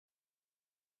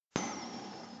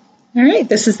All right,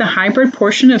 this is the hybrid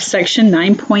portion of section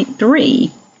 9.3.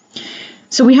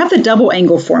 So we have the double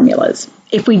angle formulas.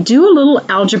 If we do a little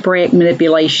algebraic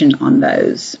manipulation on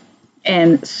those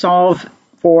and solve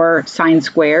for sine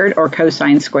squared or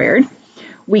cosine squared,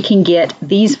 we can get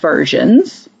these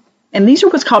versions. And these are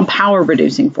what's called power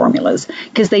reducing formulas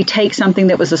because they take something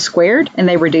that was a squared and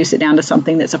they reduce it down to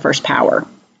something that's a first power.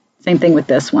 Same thing with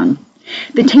this one.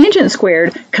 The tangent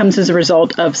squared comes as a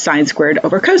result of sine squared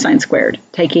over cosine squared,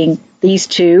 taking these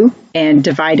two and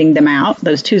dividing them out.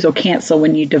 Those twos will cancel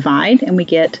when you divide, and we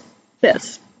get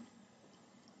this.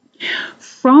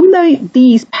 From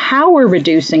these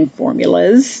power-reducing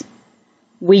formulas,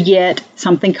 we get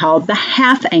something called the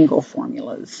half-angle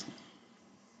formulas.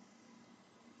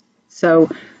 So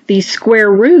these square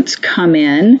roots come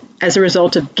in as a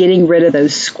result of getting rid of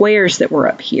those squares that were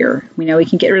up here. We know we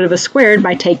can get rid of a squared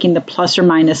by taking the plus or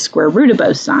minus square root of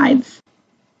both sides.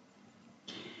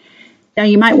 Now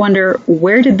you might wonder,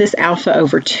 where did this alpha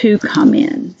over 2 come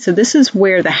in? So this is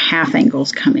where the half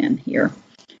angles come in here.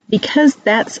 Because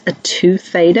that's a 2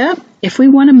 theta, if we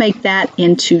want to make that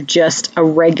into just a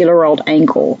regular old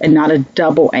angle and not a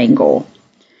double angle,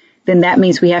 then that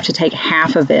means we have to take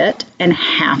half of it and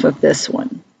half of this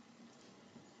one.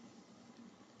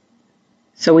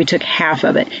 So we took half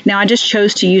of it. Now I just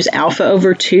chose to use alpha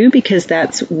over 2 because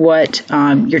that's what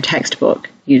your textbook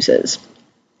uses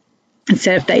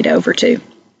instead of theta over 2.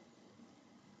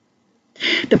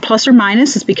 The plus or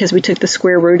minus is because we took the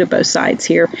square root of both sides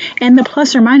here. And the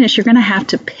plus or minus you're going to have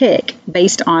to pick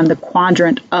based on the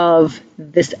quadrant of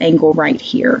this angle right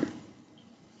here.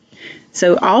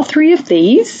 So all three of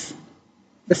these,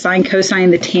 the sine, cosine,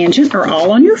 and the tangent, are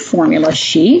all on your formula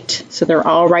sheet. So they're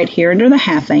all right here under the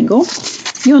half angle.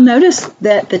 You'll notice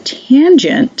that the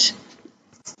tangent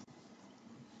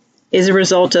is a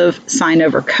result of sine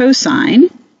over cosine.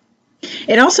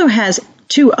 It also has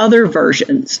 2 other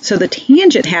versions. So the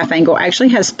tangent half angle actually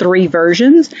has 3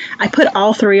 versions. I put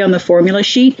all 3 on the formula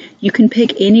sheet. You can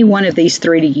pick any one of these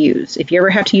 3 to use. If you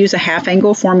ever have to use a half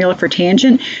angle formula for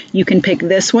tangent, you can pick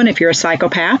this one if you're a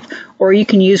psychopath, or you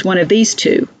can use one of these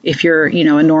 2 if you're,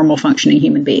 a normal functioning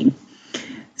human being.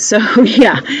 So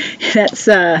yeah, that's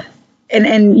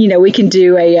and we can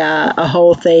do a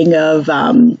whole thing of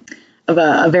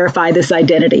verify this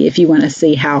identity if you want to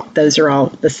see how those are all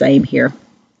the same here.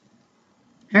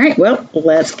 All right, well,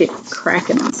 let's get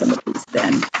cracking on some of these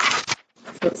then.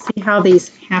 So let's see how these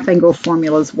half-angle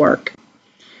formulas work.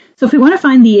 So if we want to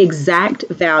find the exact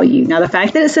value, now the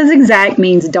fact that it says exact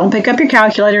means don't pick up your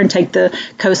calculator and take the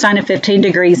cosine of 15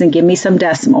 degrees and give me some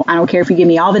decimal. I don't care if you give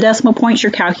me all the decimal points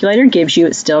your calculator gives you,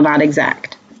 it's still not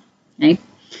exact. Okay?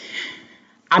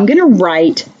 I'm going to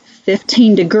write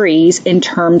 15 degrees in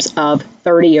terms of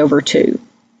 30 over 2.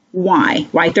 Why?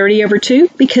 Why 30 over 2?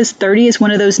 Because 30 is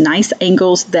one of those nice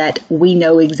angles that we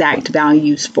know exact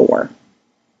values for.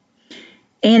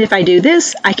 And if I do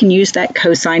this, I can use that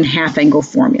cosine half angle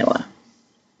formula.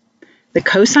 The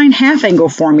cosine half angle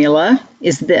formula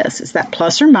is this. It's that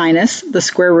plus or minus the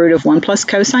square root of 1 plus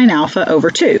cosine alpha over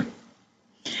 2.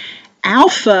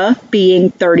 Alpha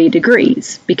being 30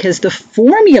 degrees because the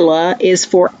formula is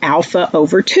for alpha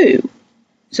over 2.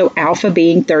 So alpha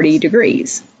being 30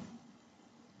 degrees.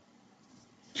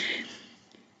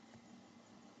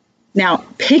 Now,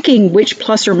 picking which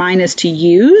plus or minus to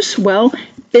use, well,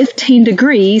 15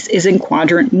 degrees is in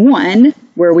quadrant 1,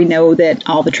 where we know that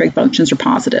all the trig functions are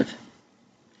positive.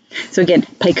 So again,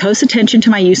 pay close attention to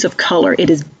my use of color. It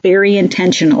is very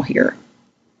intentional here.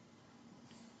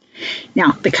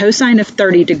 Now, the cosine of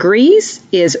 30 degrees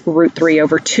is root 3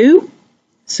 over 2.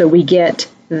 So we get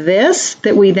this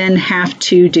that we then have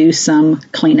to do some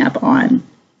cleanup on.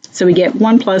 So we get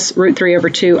 1 plus root 3 over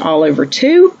 2 all over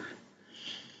 2.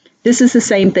 This is the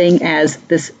same thing as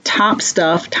this top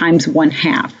stuff times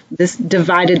 1/2. This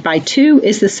divided by 2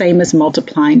 is the same as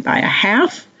multiplying by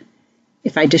 1/2.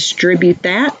 If I distribute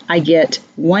that, I get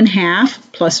 1/2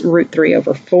 plus root 3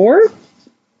 over 4.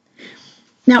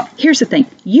 Now, here's the thing.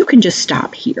 You can just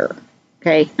stop here,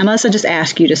 okay? Unless I just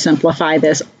ask you to simplify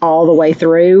this all the way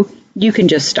through, you can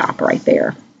just stop right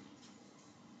there.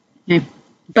 Okay?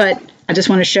 But I just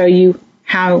want to show you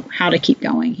how to keep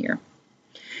going here.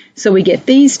 So we get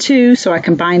these 2, so I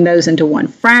combine those into one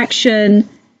fraction.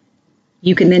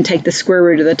 You can then take the square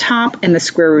root of the top and the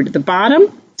square root of the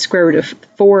bottom. Square root of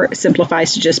 4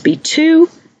 simplifies to just be 2,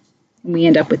 and we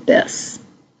end up with this.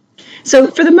 So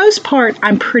for the most part,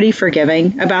 I'm pretty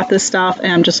forgiving about this stuff,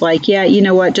 and I'm just like, yeah, you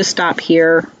know what, just stop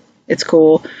here. It's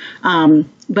cool.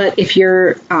 But if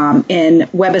you're in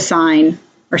WebAssign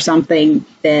or something,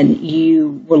 then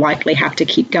you will likely have to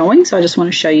keep going. So I just want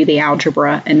to show you the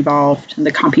algebra involved and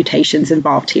the computations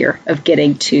involved here of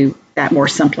getting to that more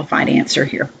simplified answer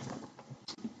here.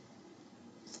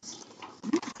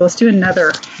 Let's do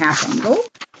another half angle.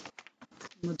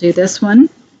 We'll do this one.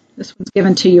 This one's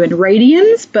given to you in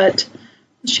radians, but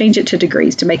let's change it to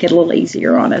degrees to make it a little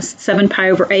easier on us. 7 pi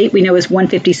over 8 we know is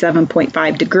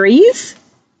 157.5 degrees.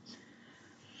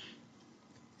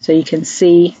 So you can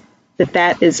see that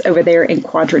that is over there in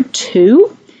quadrant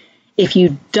 2. If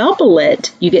you double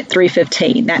it, you get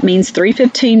 315. That means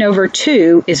 315 over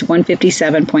 2 is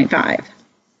 157.5.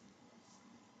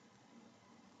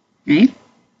 Okay?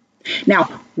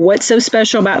 Now, what's so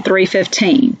special about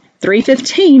 315?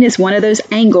 315 is one of those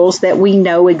angles that we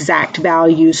know exact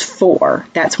values for.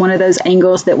 That's one of those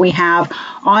angles that we have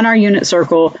on our unit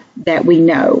circle that we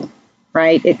know,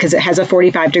 right? Because it has a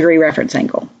 45-degree reference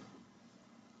angle.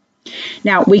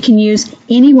 Now, we can use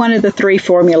any one of the 3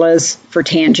 formulas for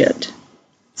tangent.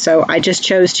 So I just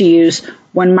chose to use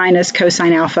 1 minus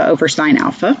cosine alpha over sine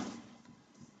alpha.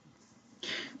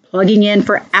 Plugging in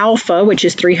for alpha, which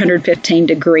is 315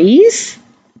 degrees,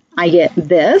 I get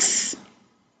this.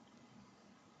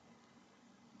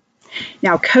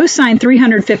 Now, cosine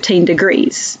 315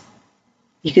 degrees.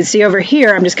 You can see over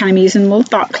here, I'm just kind of using a little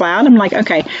thought cloud. I'm like,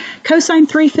 okay, cosine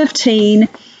 315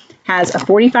 has a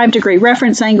 45-degree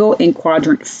reference angle in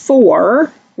quadrant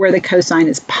 4, where the cosine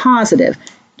is positive.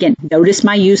 Again, notice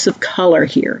my use of color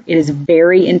here. It is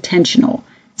very intentional.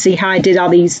 See how I did all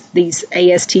these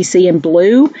ASTC in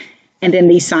blue, and then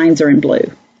these signs are in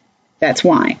blue. That's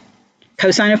why.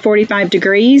 Cosine of 45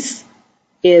 degrees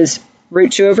is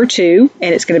root 2 over 2,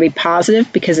 and it's going to be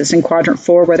positive because it's in quadrant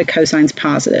 4 where the cosine's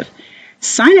positive.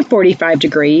 Sine of 45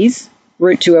 degrees,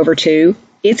 root 2 over 2,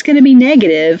 it's going to be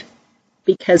negative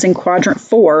because in quadrant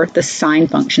 4, the sine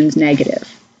function's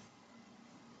negative.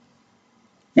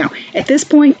 Now, at this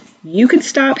point, you could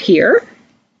stop here,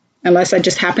 unless I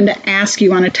just happen to ask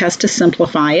you on a test to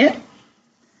simplify it.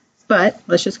 But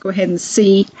let's just go ahead and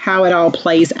see how it all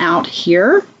plays out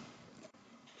here.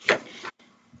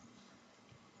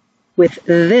 With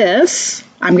this,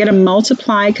 I'm going to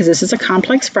multiply, because this is a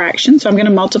complex fraction, so I'm going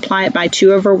to multiply it by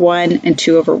 2 over 1 and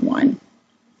 2 over 1.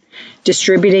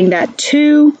 Distributing that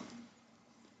 2,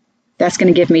 that's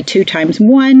going to give me 2 times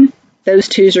 1. Those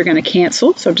 2's are going to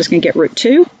cancel, so I'm just going to get root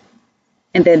 2.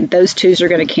 And then those 2's are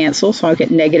going to cancel, so I'll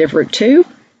get negative root 2.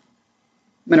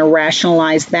 I'm going to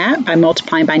rationalize that by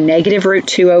multiplying by negative root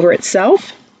 2 over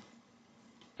itself,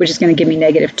 which is going to give me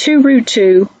negative 2 root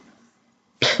 2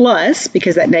 plus,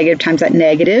 because that negative times that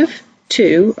negative,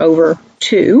 2 over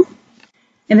 2.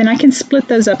 And then I can split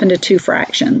those up into 2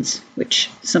 fractions, which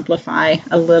simplify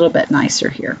a little bit nicer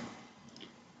here.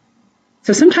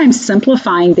 So sometimes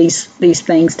simplifying these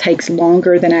things takes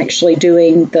longer than actually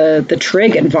doing the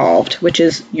trig involved, which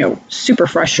is, super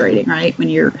frustrating, right? When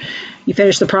you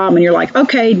finish the problem and you're like,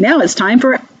 okay, now it's time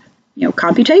for,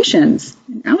 computations,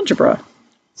 algebra.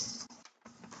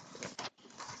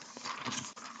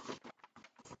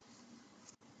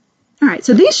 All right,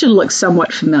 so these should look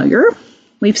somewhat familiar.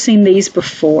 We've seen these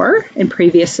before in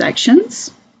previous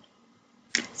sections.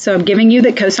 So I'm giving you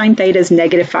that cosine theta is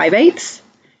negative 5/8.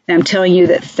 And I'm telling you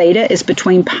that theta is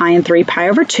between pi and 3 pi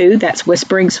over 2. That's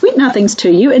whispering sweet nothings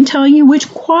to you and telling you which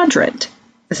quadrant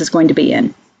this is going to be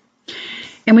in.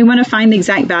 And we want to find the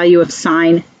exact value of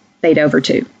sine theta over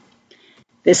 2.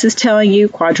 This is telling you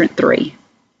quadrant 3.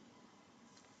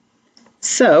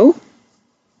 So,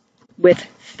 with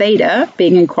theta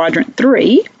being in quadrant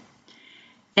 3,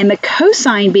 and the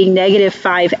cosine being negative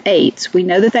 5/8, we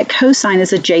know that that cosine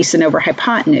is adjacent over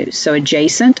hypotenuse. So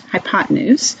adjacent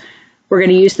hypotenuse. We're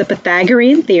going to use the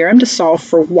Pythagorean theorem to solve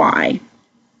for y.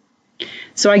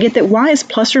 So I get that y is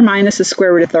plus or minus the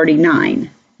square root of 39.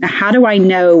 Now, how do I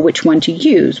know which one to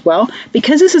use? Well,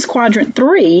 because this is quadrant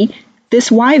 3, this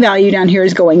y value down here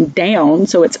is going down,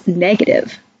 so it's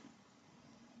negative.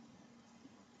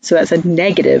 So that's a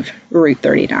negative root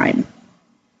 39.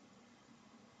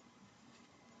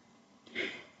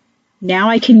 Now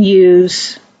I can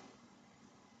use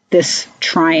this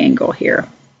triangle here.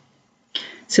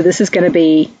 So this is going to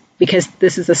be, because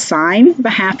this is a sine of a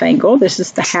half angle, this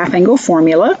is the half angle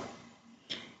formula.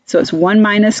 So it's 1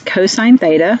 minus cosine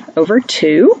theta over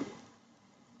 2.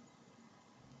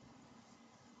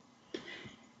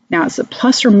 Now it's a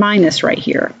plus or minus right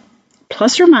here.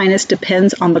 Plus or minus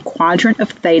depends on the quadrant of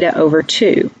theta over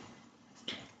 2.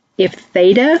 If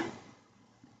theta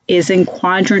is in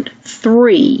quadrant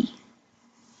 3,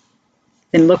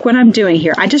 then look what I'm doing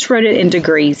here. I just wrote it in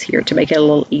degrees here to make it a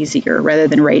little easier rather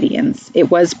than radians. It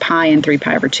was pi and 3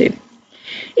 pi over 2.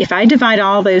 If I divide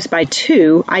all those by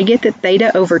 2, I get that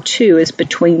theta over 2 is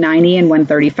between 90 and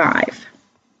 135.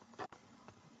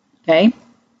 Okay?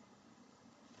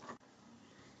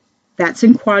 That's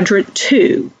in quadrant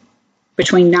 2.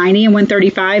 Between 90 and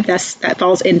 135, that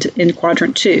falls in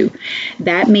quadrant 2.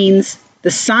 That means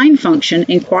the sine function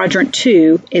in quadrant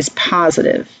 2 is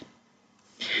positive.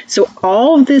 So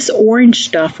all of this orange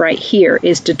stuff right here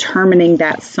is determining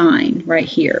that sine right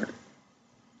here.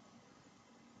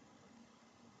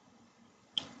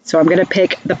 So I'm going to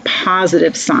pick the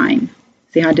positive sine.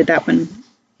 See how I did that one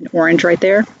in orange right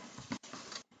there?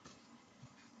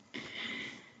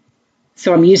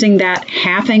 So I'm using that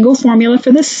half angle formula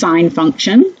for the sine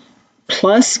function,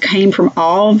 plus came from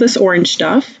all of this orange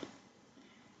stuff.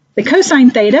 The cosine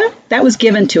theta, that was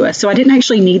given to us, so I didn't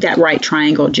actually need that right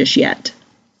triangle just yet.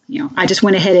 I just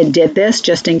went ahead and did this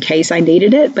just in case I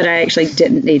needed it, but I actually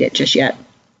didn't need it just yet.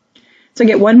 So I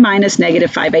get 1 minus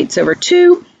negative 5/8 over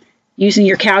 2. Using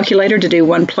your calculator to do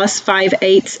 1 plus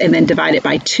 5/8 and then divide it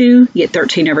by 2, you get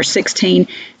 13 over 16.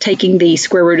 Taking the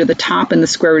square root of the top and the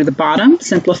square root of the bottom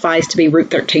simplifies to be root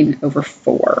 13 over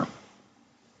 4.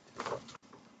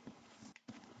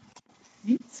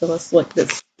 Okay, so let's look at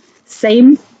this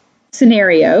same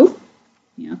scenario,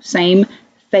 same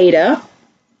theta,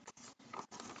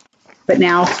 but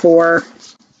now for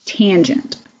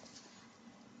tangent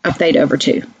of theta over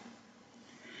 2.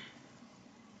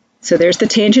 So there's the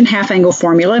tangent half angle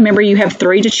formula. Remember, you have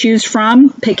 3 to choose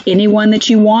from. Pick any one that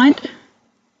you want.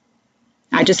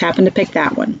 I just happen to pick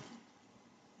that one.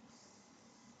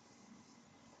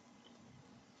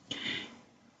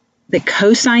 The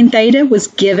cosine theta was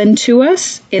given to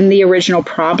us in the original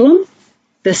problem.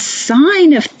 The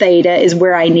sine of theta is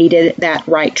where I needed that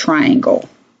right triangle.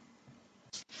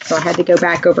 So I had to go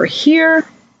back over here.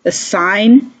 The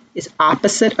sine is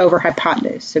opposite over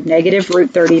hypotenuse, so negative root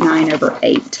 39 over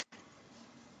 8.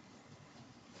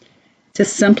 To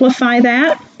simplify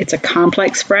that, it's a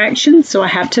complex fraction, so I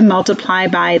have to multiply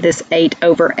by this 8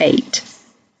 over 8.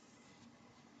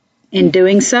 In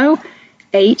doing so,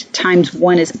 8 times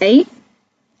 1 is 8.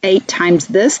 8 times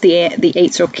this, the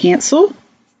 8s will cancel.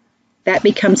 That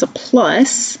becomes a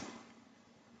plus.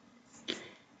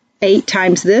 8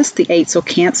 times this, the 8s will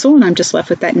cancel, and I'm just left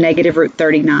with that negative root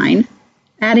 39.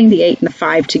 Adding the 8 and the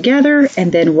 5 together,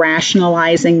 and then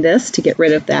rationalizing this to get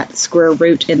rid of that square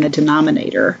root in the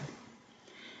denominator.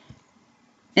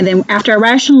 And then after I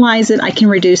rationalize it, I can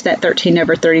reduce that 13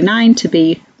 over 39 to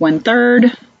be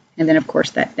 1/3, and then of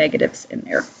course that negative's in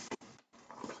there.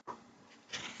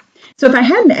 So if I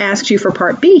hadn't asked you for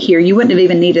part B here, you wouldn't have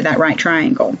even needed that right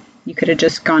triangle. You could have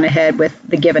just gone ahead with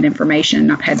the given information and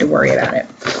not had to worry about it.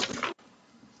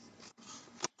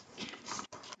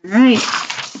 All right,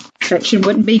 section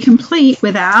wouldn't be complete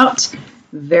without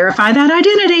verify that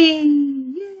identity.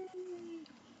 Yay!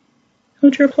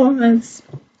 Hold your applause.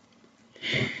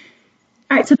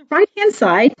 All right, so the right-hand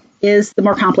side is the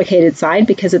more complicated side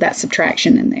because of that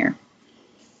subtraction in there.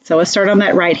 So let's start on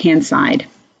that right-hand side.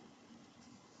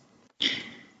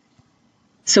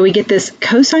 So we get this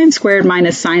cosine squared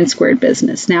minus sine squared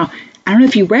business. Now, I don't know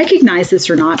if you recognize this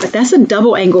or not, but that's a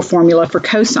double angle formula for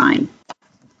cosine.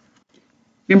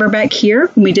 Remember back here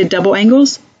when we did double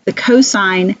angles? The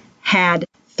cosine had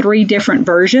 3 different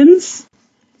versions,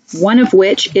 one of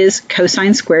which is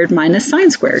cosine squared minus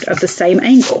sine squared of the same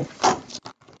angle.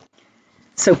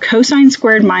 So cosine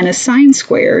squared minus sine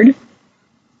squared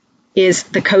is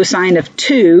the cosine of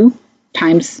 2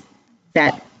 times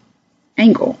that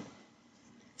angle.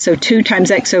 So 2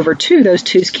 times x over 2, those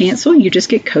 2's cancel, you just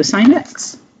get cosine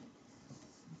x.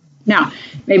 Now,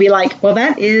 maybe like, well,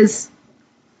 that is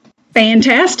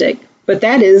fantastic, but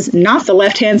that is not the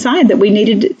left-hand side that we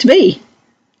needed it to be.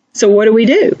 So what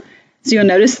do? So you'll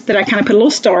notice that I kind of put a little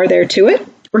star there to it.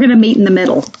 We're going to meet in the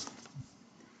middle.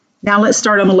 Now let's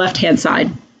start on the left-hand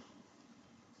side.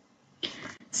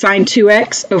 Sine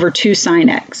 2x over 2 sine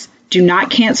x. Do not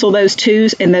cancel those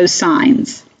 2's and those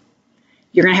sines.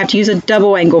 You're going to have to use a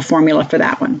double angle formula for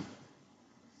that one.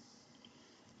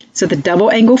 So the double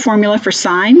angle formula for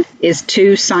sine is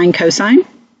 2 sine cosine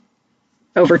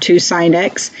over 2 sine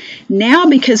x. Now,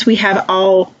 because we have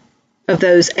all of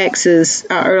those x's,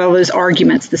 or all those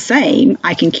arguments the same,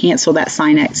 I can cancel that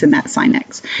sine x and that sine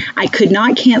x. I could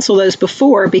not cancel those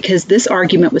before because this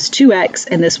argument was 2x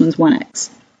and this one's 1x.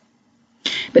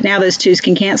 But now those 2's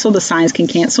can cancel, the sines can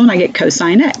cancel, and I get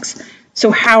cosine x.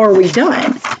 So how are we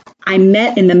done? I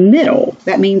met in the middle.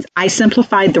 That means I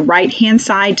simplified the right-hand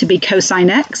side to be cosine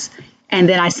x, and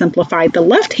then I simplified the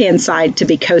left-hand side to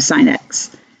be cosine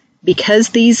x. Because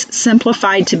these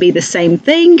simplified to be the same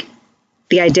thing,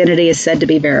 the identity is said to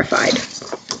be verified.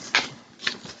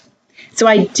 So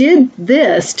I did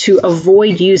this to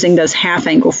avoid using those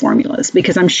half-angle formulas,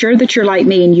 because I'm sure that you're like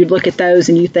me and you look at those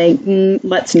and you think,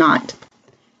 let's not.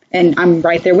 And I'm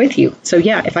right there with you. So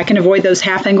yeah, if I can avoid those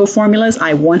half-angle formulas,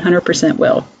 I 100%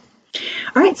 will.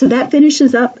 All right, so that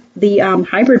finishes up the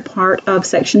hybrid part of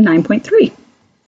section 9.3.